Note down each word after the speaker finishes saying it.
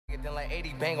Then like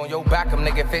 80 bang on your back,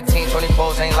 nigga. 15,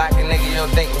 24s ain't lacking, nigga. You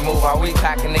don't think we move how we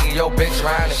packing, nigga. Yo, bitch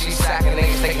round and she sacking,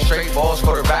 niggas taking straight balls,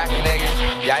 quarterbacking,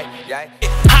 nigga. Yike.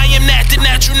 I am not the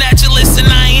natural naturalist and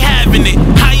I ain't having it.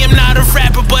 I am not a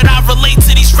rapper, but I relate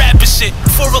to these rapping shit.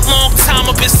 For a long time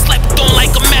I've been slept on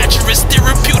like a mattress.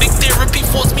 Therapeutic therapy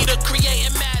forced me to create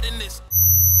a madness.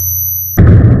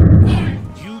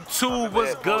 YouTube,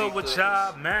 what's good with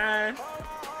y'all, man?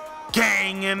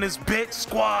 Gang in this bitch,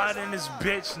 squad in this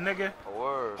bitch, nigga.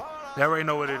 Word. Y'all already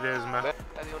know what it is, man.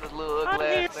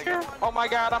 Oh my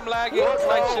god, I'm lagging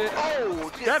like shit.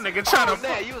 That nigga trying to.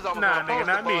 Nah, nigga,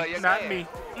 not me.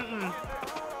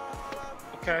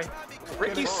 Okay.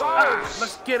 Ricky Sauce.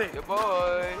 Let's get it. Your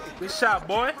boy. Good shot,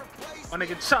 boy. My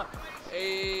nigga Chuck.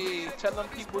 Hey, tell them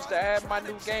peoples to add my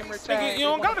new gamer tag. Nigga, you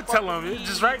don't gotta tell them. It's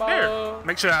just right there.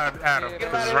 Make sure I add them,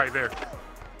 because it's right there.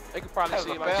 They can probably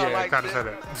see it like yeah, like kind of said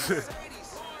that.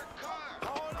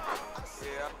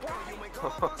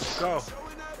 Go.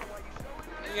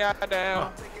 Yeah,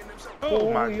 down.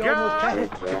 Oh my god.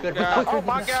 Oh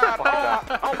my god.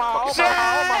 Oh my.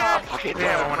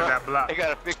 Damn, I wanted that block. They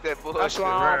gotta fix that bullshit. That's why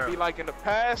I don't be liking to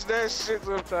pass that shit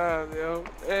sometimes, yo.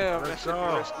 Damn, that shit be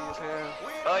risky as hell.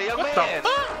 Oh, young man.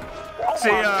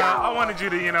 See, I wanted you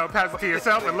to, you know, pass it to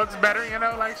yourself. It looks better, you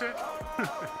know, like shit.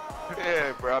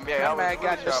 Yeah, bro. I mean, that man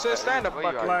got an assist and a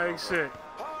bucket. Like shit.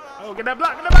 Oh, get that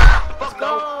block, get that block. Let's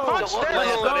go. Punch that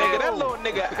little nigga. That little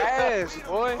nigga ass,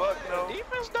 boy.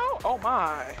 Defense though? Oh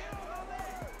my.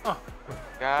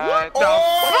 God.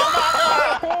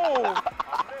 Oh.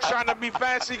 Trying to be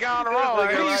fancy gone wrong.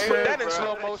 Please put that in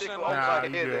slow motion. Nah, you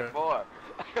good. What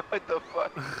the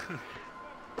fuck?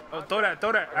 Oh, throw that.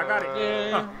 I got it.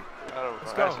 Yeah.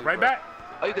 Let's go. Right back.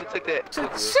 Oh, you gonna take that?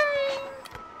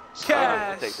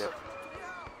 Cash.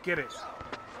 Get it.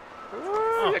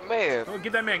 Man. Oh,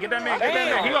 get that man. He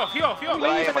off.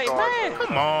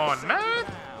 Come on, man.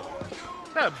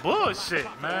 That bullshit,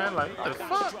 man. Like, what the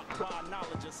fuck?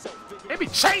 They be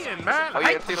cheating, man. I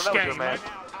hate this game, man.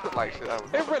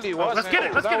 It really was. Let's get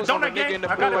it. Don't that game.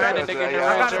 I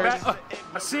got it back.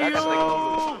 I see you. He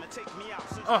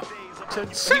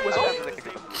was open.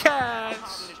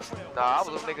 Cash. Nah, I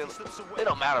was a nigga. It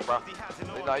don't matter, bro.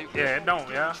 Yeah, it don't,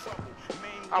 yeah.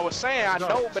 I was saying I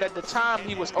know, but at the time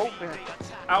he was open.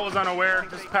 I was unaware.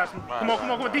 Just pass me. Come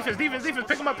on. Defense. Pick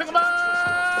him up.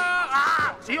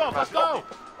 Ah! He off. Let's go.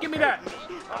 Give me that.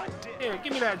 Yeah,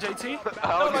 give me that, JT. Let's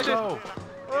go.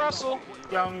 Russell.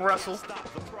 Young Russell.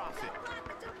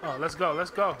 Oh, let's go.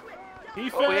 He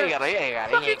ain't got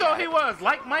it. Look, he thought he was.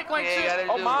 Like Mike, like shit.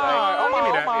 Oh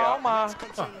my.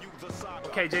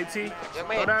 Okay, JT. Yeah,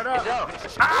 throw that up.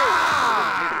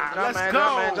 Ah! Let's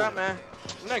go. Jump, man.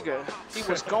 Nigga, he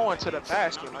was going to the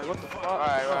basket. Like, what the fuck?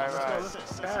 Right.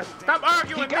 Stop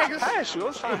arguing, niggas. He got past you. I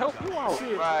was trying to help you out.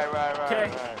 Right.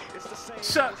 Okay.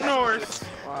 Chuck Norris.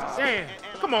 Wow. Damn.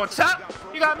 Come on, Chuck.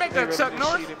 You gotta make that Chuck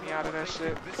Norris. Me out of that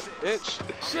shit. Bitch.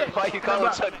 Shit. Why you call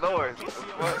him Chuck Norris?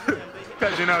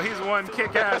 Because, you know, he's one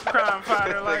kick-ass crime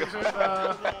fighter like shit.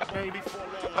 Maybe.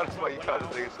 That's why you call this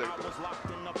nigga Chuck Norris.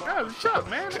 No, it's Chuck,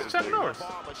 man. It's Chuck Norris.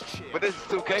 But this is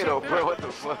 2K though, bro. What the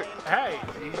fuck? Hey,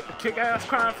 kick-ass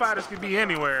crime fighters could be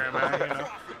anywhere, man. You know,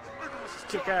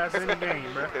 kick-ass any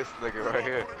game, bro. This nigga right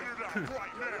here.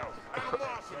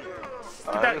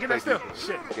 Get that still.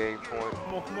 Shit. Game point.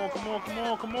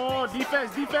 Come on.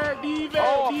 Defense. Oh, defense,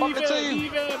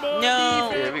 boy.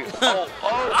 No. Defense.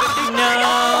 No.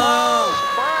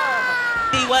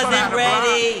 He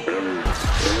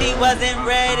wasn't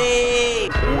ready.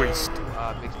 Waste.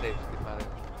 Mixtape.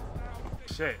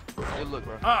 Shit. Good look,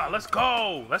 bro. Let's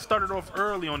go. Let's start it off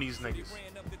early on these niggas.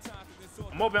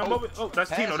 I'm open. Oh,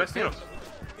 that's Tino.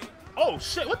 Oh,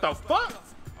 shit. What the fuck?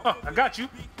 Oh, I got you.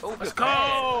 Let's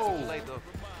go.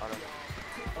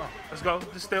 Let's go.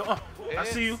 Just still. I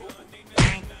see you.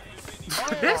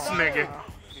 This nigga.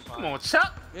 Come on,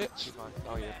 Chuck.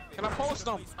 Oh, yeah. Can I post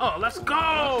them? Oh, let's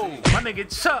go. My nigga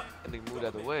Chuck. And he moved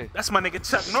out the way. That's my nigga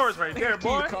Chuck Norris right there,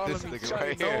 boy. This nigga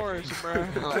right Norris, bro.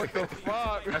 What the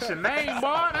fuck? That's your name,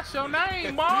 boy. That's your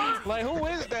name, boy. Like, who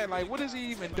is that? Like, what does he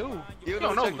even do? You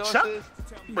don't know who Chuck is?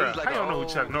 Bro, how you don't know who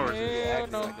Chuck Norris is? Hell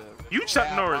no. You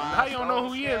Chuck Norris. How you don't know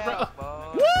who he is, bro?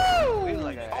 Woo! Oh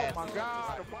my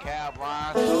god. Cab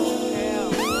line.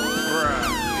 Bruh.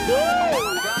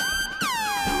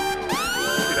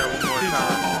 See that one more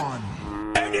time.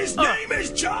 And his name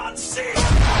is John C.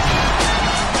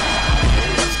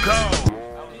 Let's go.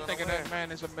 You thinking that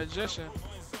man is a magician?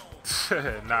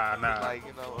 Nah. Like,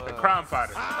 you know, the crime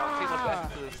fighter.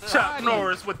 Chuck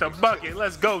Norris with the bucket.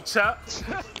 Let's go, Chuck.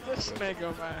 This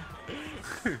nigga, man.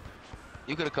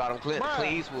 You could have called him Clint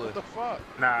Eastwood. What the fuck?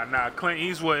 Nah, Clint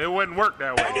Eastwood. It wouldn't work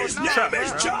that way. His name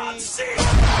is John C.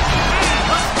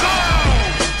 Let's go!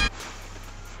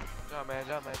 John, man.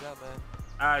 All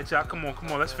right, y'all, come on.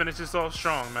 Let's finish this off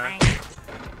strong, man.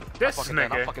 This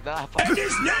nigga.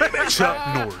 His name is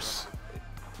Chuck Norris.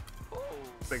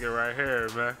 This nigga right here,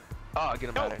 man. Oh,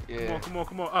 get him out of here. Yeah. Come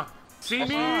on. See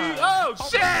me? Oh,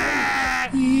 shit!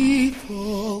 We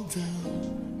fall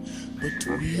down, but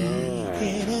we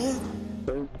get up.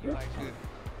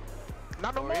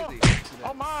 Not no more.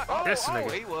 Oh my. This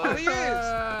nigga. He was. Oh, he is.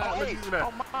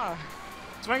 Oh my.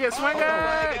 Swing it.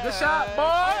 Good shot,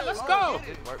 boy. Let's go.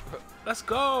 Let's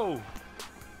go.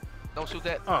 Don't shoot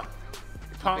that. Pump.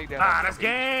 That's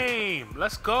game.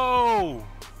 Let's go.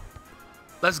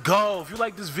 If you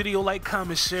like this video, like,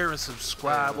 comment, share, and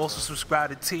subscribe. Also subscribe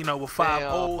to Tino with 5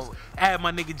 O's. Add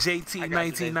my nigga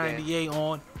JT1998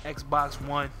 on Xbox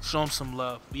One. Show him some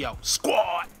love. We out.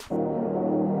 Squad. Squad.